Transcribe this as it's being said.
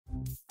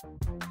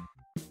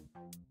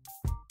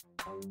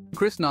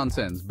Chris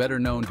Nonsenze, better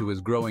known to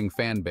his growing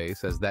fan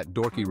base as that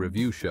dorky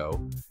review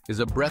show, is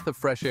a breath of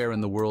fresh air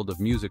in the world of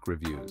music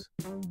reviews.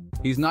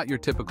 He's not your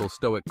typical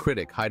stoic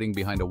critic hiding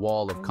behind a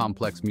wall of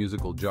complex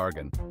musical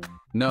jargon.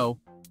 No,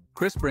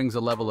 Chris brings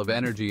a level of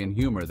energy and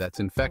humor that's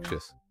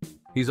infectious.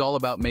 He's all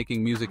about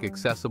making music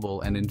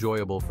accessible and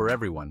enjoyable for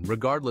everyone,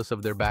 regardless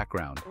of their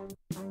background.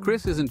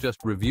 Chris isn't just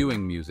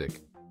reviewing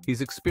music,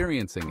 he's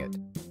experiencing it.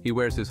 He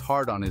wears his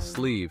heart on his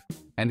sleeve,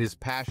 and his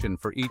passion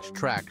for each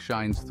track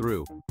shines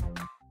through.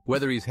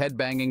 Whether he's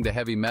headbanging to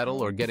heavy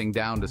metal or getting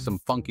down to some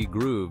funky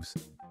grooves,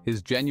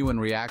 his genuine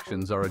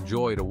reactions are a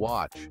joy to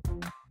watch.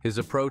 His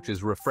approach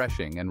is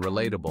refreshing and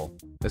relatable,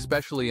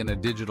 especially in a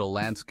digital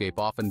landscape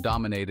often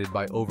dominated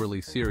by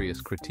overly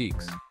serious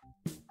critiques.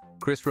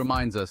 Chris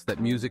reminds us that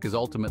music is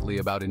ultimately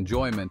about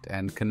enjoyment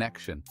and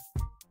connection.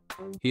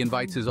 He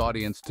invites his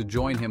audience to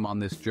join him on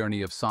this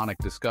journey of sonic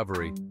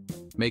discovery,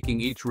 making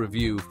each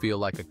review feel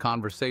like a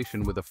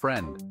conversation with a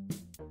friend.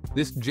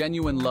 This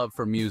genuine love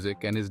for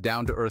music and his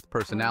down-to-earth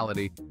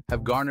personality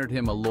have garnered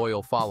him a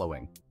loyal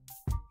following.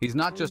 He's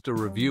not just a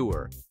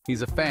reviewer,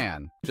 he's a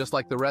fan, just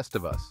like the rest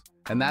of us,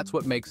 and that's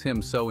what makes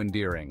him so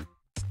endearing.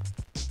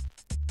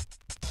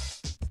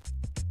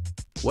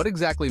 What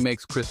exactly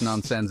makes Chris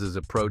Nonsenze's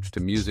approach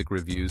to music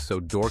reviews so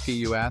dorky,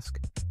 you ask?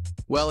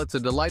 Well, it's a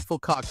delightful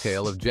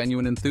cocktail of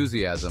genuine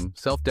enthusiasm,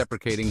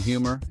 self-deprecating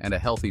humor, and a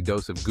healthy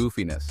dose of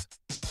goofiness.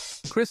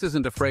 Chris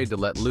isn't afraid to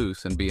let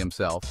loose and be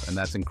himself, and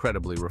that's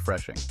incredibly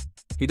refreshing.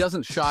 He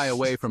doesn't shy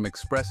away from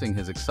expressing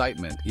his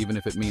excitement, even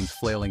if it means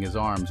flailing his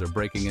arms or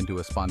breaking into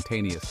a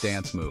spontaneous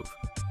dance move.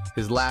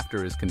 His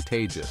laughter is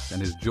contagious,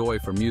 and his joy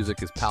for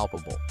music is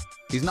palpable.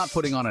 He's not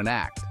putting on an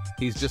act.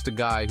 He's just a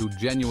guy who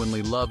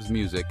genuinely loves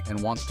music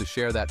and wants to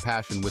share that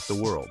passion with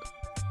the world.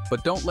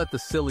 But don't let the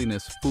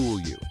silliness fool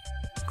you.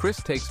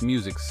 Chris takes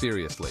music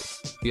seriously.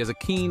 He has a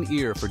keen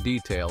ear for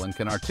detail and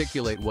can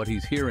articulate what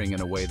he's hearing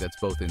in a way that's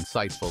both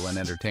insightful and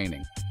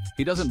entertaining.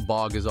 He doesn't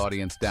bog his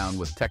audience down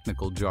with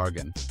technical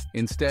jargon.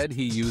 Instead,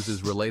 he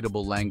uses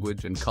relatable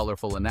language and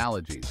colorful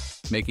analogies,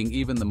 making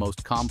even the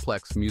most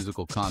complex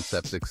musical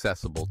concepts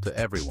accessible to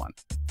everyone.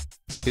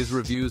 His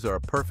reviews are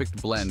a perfect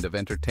blend of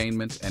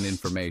entertainment and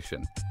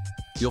information.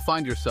 You'll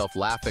find yourself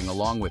laughing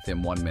along with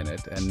him one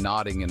minute and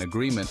nodding in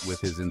agreement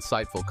with his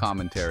insightful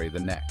commentary the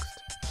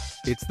next.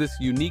 It's this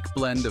unique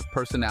blend of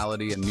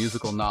personality and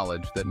musical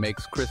knowledge that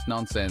makes Chris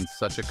Nonsenze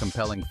such a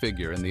compelling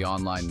figure in the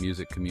online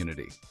music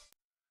community.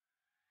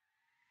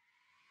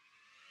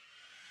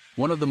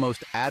 One of the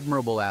most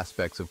admirable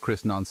aspects of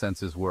Chris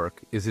Nonsenze's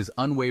work is his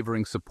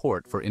unwavering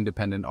support for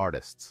independent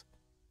artists.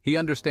 He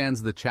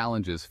understands the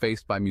challenges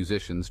faced by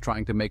musicians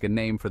trying to make a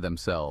name for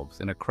themselves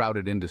in a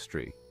crowded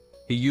industry.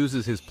 He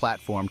uses his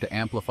platform to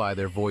amplify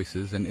their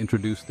voices and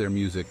introduce their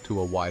music to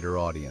a wider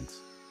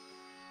audience.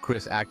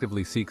 Chris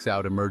actively seeks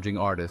out emerging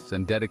artists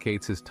and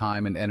dedicates his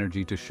time and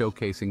energy to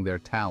showcasing their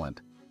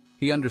talent.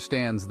 He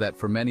understands that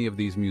for many of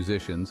these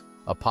musicians,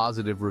 a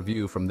positive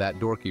review from that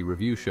dorky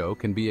review show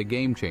can be a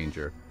game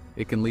changer.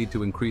 It can lead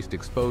to increased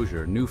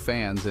exposure, new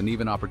fans, and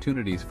even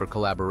opportunities for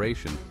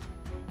collaboration.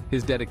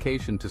 His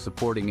dedication to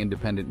supporting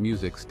independent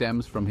music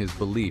stems from his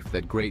belief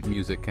that great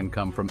music can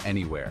come from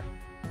anywhere.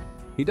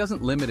 He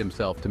doesn't limit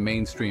himself to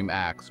mainstream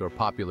acts or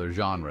popular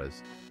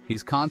genres.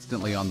 He's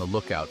constantly on the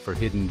lookout for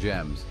hidden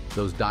gems,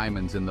 those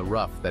diamonds in the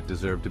rough that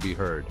deserve to be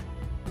heard.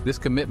 This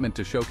commitment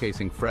to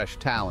showcasing fresh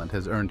talent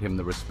has earned him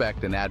the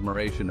respect and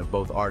admiration of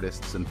both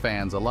artists and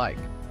fans alike.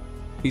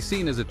 He's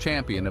seen as a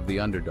champion of the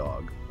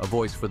underdog, a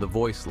voice for the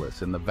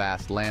voiceless in the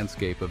vast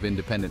landscape of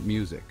independent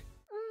music.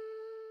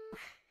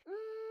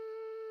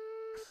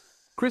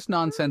 Chris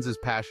Nonsenze's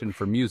passion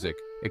for music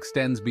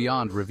extends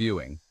beyond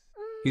reviewing.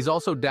 He's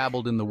also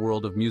dabbled in the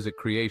world of music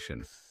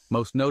creation,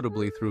 most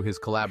notably through his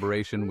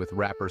collaboration with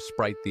rapper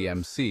Sprite the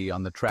MC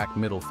on the track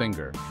Middle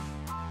Finger.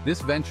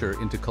 This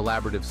venture into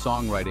collaborative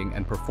songwriting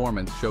and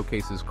performance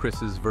showcases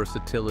Chris's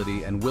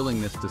versatility and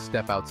willingness to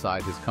step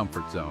outside his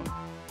comfort zone.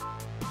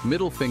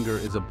 Middle Finger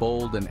is a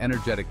bold and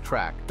energetic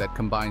track that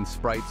combines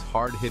Sprite's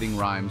hard-hitting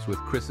rhymes with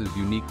Chris's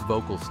unique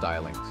vocal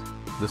stylings.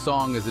 The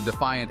song is a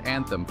defiant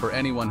anthem for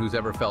anyone who's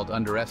ever felt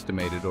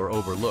underestimated or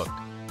overlooked.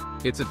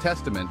 It's a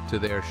testament to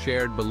their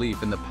shared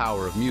belief in the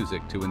power of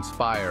music to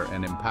inspire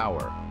and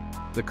empower.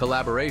 The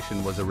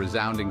collaboration was a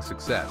resounding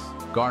success,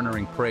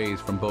 garnering praise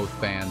from both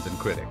fans and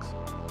critics.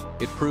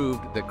 It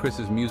proved that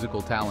Chris's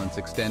musical talents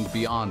extend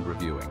beyond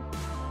reviewing.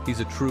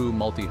 He's a true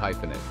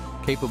multi-hyphenate,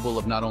 capable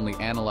of not only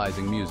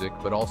analyzing music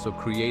but also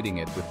creating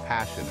it with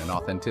passion and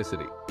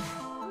authenticity.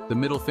 The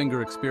Middle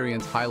Finger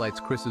experience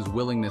highlights Chris's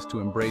willingness to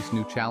embrace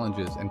new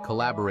challenges and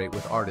collaborate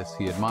with artists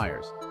he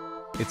admires.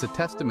 It's a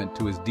testament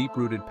to his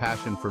deep-rooted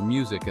passion for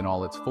music in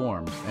all its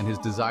forms and his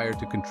desire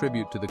to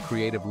contribute to the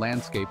creative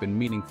landscape in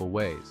meaningful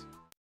ways.